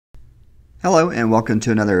Hello and welcome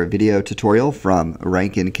to another video tutorial from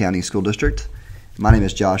Rankin County School District. My name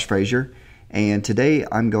is Josh Frazier and today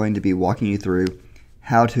I'm going to be walking you through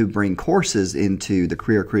how to bring courses into the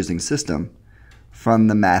Career Cruising system from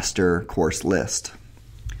the master course list.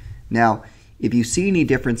 Now, if you see any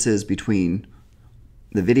differences between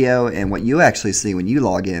the video and what you actually see when you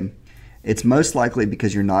log in, it's most likely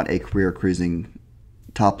because you're not a Career Cruising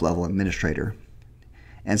top level administrator.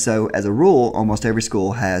 And so, as a rule, almost every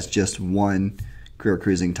school has just one Career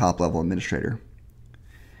Cruising top-level administrator.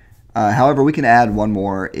 However, we can add one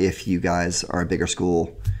more if you guys are a bigger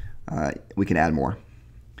school. We can add more.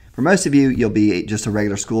 For most of you, you'll be just a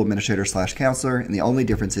regular school administrator / counselor, and the only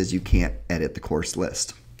difference is you can't edit the course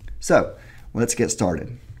list. So, let's get started.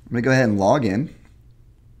 I'm going to go ahead and log in.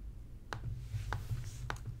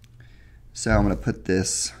 So, I'm going to put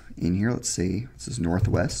this in here. Let's see. This is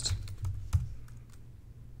Northwest.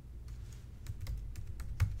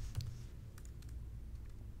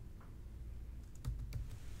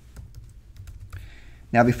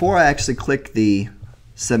 Now, before I actually click the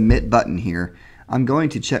submit button here, I'm going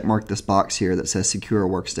to check mark this box here that says secure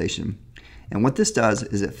workstation. And what this does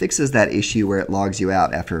is it fixes that issue where it logs you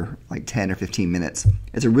out after like 10 or 15 minutes.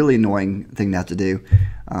 It's a really annoying thing to have to do.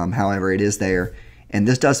 However, it is there, and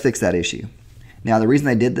this does fix that issue. Now, the reason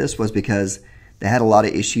they did this was because they had a lot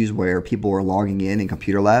of issues where people were logging in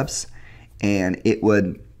computer labs, and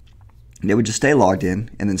they would just stay logged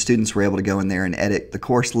in, and then students were able to go in there and edit the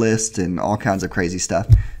course list and all kinds of crazy stuff.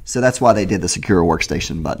 So that's why they did the Secure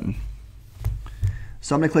Workstation button.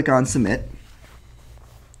 So I'm going to click on Submit,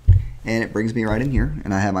 and it brings me right in here,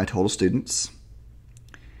 and I have my total students.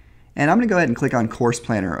 And I'm going to go ahead and click on Course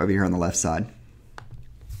Planner over here on the left side.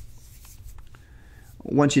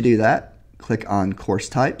 Once you do that, click on Course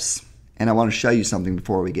Types, and I want to show you something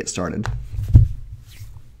before we get started.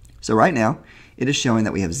 So right now, it is showing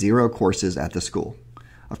that we have 0 courses at the school.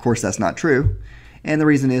 Of course, that's not true, and the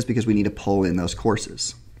reason is because we need to pull in those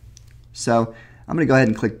courses. So I'm going to go ahead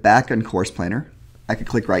and click back on Course Planner. I could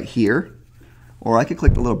click right here, or I could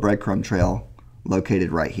click the little breadcrumb trail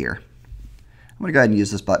located right here. I'm going to go ahead and use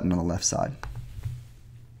this button on the left side.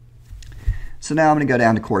 So now I'm going to go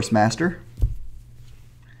down to Course Master,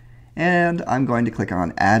 and I'm going to click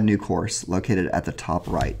on Add New Course located at the top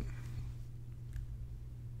right.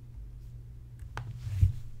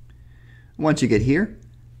 Once you get here,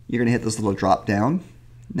 you're going to hit this little drop down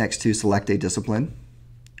next to Select a Discipline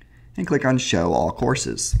and click on Show All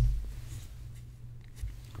Courses.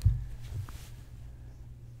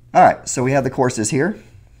 Alright, so we have the courses here,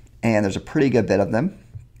 and there's a pretty good bit of them.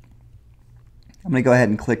 I'm going to go ahead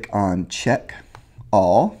and click on Check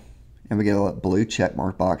All, and we get a blue check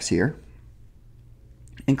mark box here,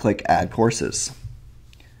 and click Add Courses.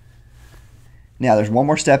 Now there's one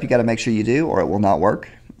more step you got to make sure you do or it will not work.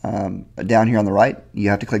 Down here on the right, you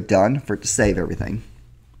have to click Done for it to save everything.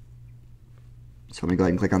 So let me go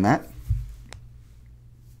ahead and click on that.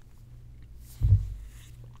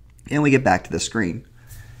 And we get back to the screen.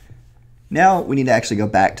 Now we need to actually go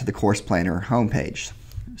back to the Course Planner homepage.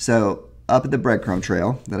 So up at the breadcrumb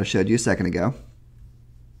trail that I showed you a second ago,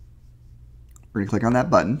 we're going to click on that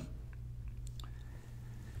button.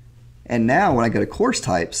 And now when I go to Course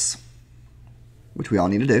Types, which we all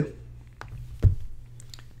need to do,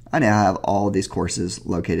 I now have all of these courses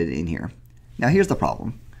located in here. Now here's the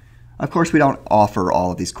problem. Of course, we don't offer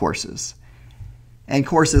all of these courses. And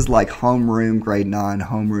courses like Homeroom Grade 9,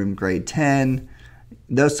 Homeroom Grade 10,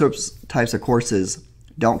 those types of courses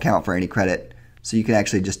don't count for any credit, so you can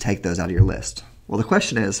actually just take those out of your list. Well, the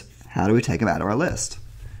question is, how do we take them out of our list?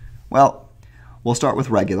 Well, we'll start with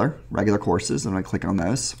regular courses. I'm going to click on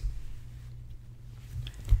those.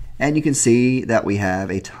 And you can see that we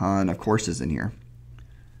have a ton of courses in here.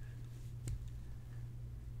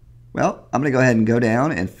 Well, I'm going to go ahead and go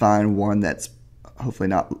down and find one that's hopefully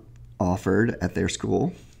not offered at their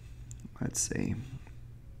school. Let's see.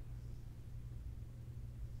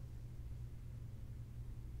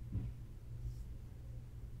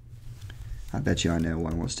 I bet you I know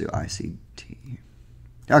one. Let's do ICT.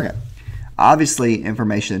 Okay. Obviously,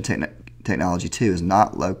 Information and Technology 2 is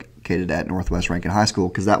not located at Northwest Rankin High School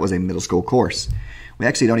because that was a middle school course. We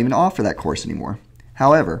actually don't even offer that course anymore.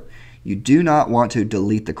 However, you do not want to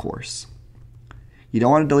delete the course. You don't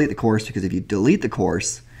want to delete the course because if you delete the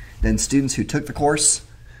course, then students who took the course,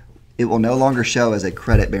 it will no longer show as a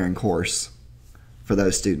credit-bearing course for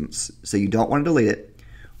those students. So you don't want to delete it.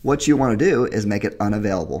 What you want to do is make it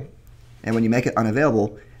unavailable. And when you make it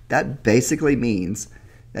unavailable, that basically means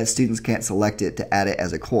that students can't select it to add it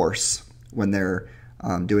as a course when they're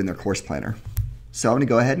doing their course planner. So I'm going to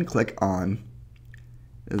go ahead and click on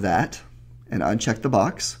that and uncheck the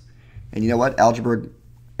box. And you know what? Algebra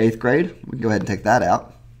 8th grade, we can go ahead and take that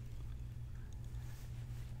out.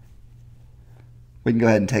 We can go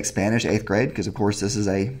ahead and take Spanish 8th grade because, of course, this is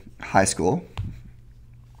a high school.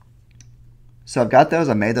 So I've got those.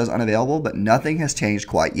 I made those unavailable, but nothing has changed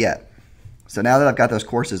quite yet. So now that I've got those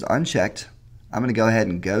courses unchecked, I'm going to go ahead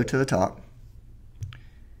and go to the top.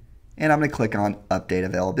 And I'm going to click on Update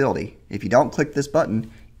Availability. If you don't click this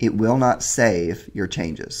button, it will not save your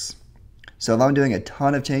changes. So if I'm doing a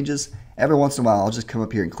ton of changes, every once in a while I'll just come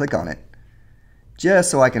up here and click on it, just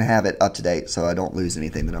so I can have it up to date so I don't lose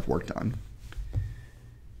anything that I've worked on.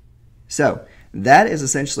 So that is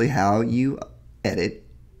essentially how you edit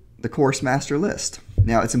the course master list.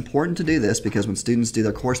 Now it's important to do this because when students do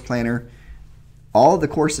their course planner, all of the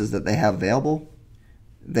courses that they have available,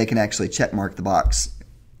 they can actually check mark the box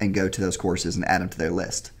and go to those courses and add them to their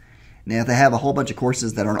list. Now if they have a whole bunch of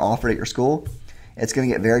courses that aren't offered at your school, it's going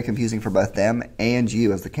to get very confusing for both them and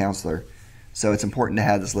you as the counselor. So it's important to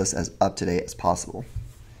have this list as up to date as possible.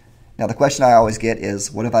 Now the question I always get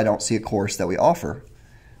is, what if I don't see a course that we offer?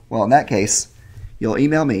 Well, in that case, you'll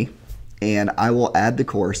email me and I will add the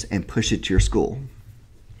course and push it to your school.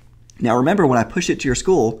 Now remember, when I push it to your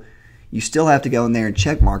school, you still have to go in there and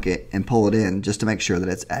check mark it and pull it in just to make sure that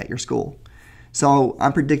it's at your school. So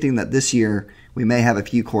I'm predicting that this year we may have a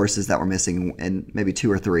few courses that we're missing and maybe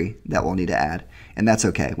 2 or 3 that we'll need to add. And that's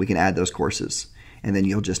okay. We can add those courses and then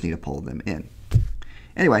you'll just need to pull them in.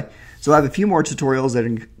 Anyway, so I have a few more tutorials that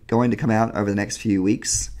are going to come out over the next few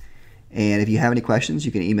weeks. And if you have any questions,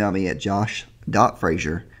 you can email me at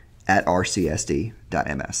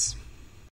josh.frazier@rcsd.ms.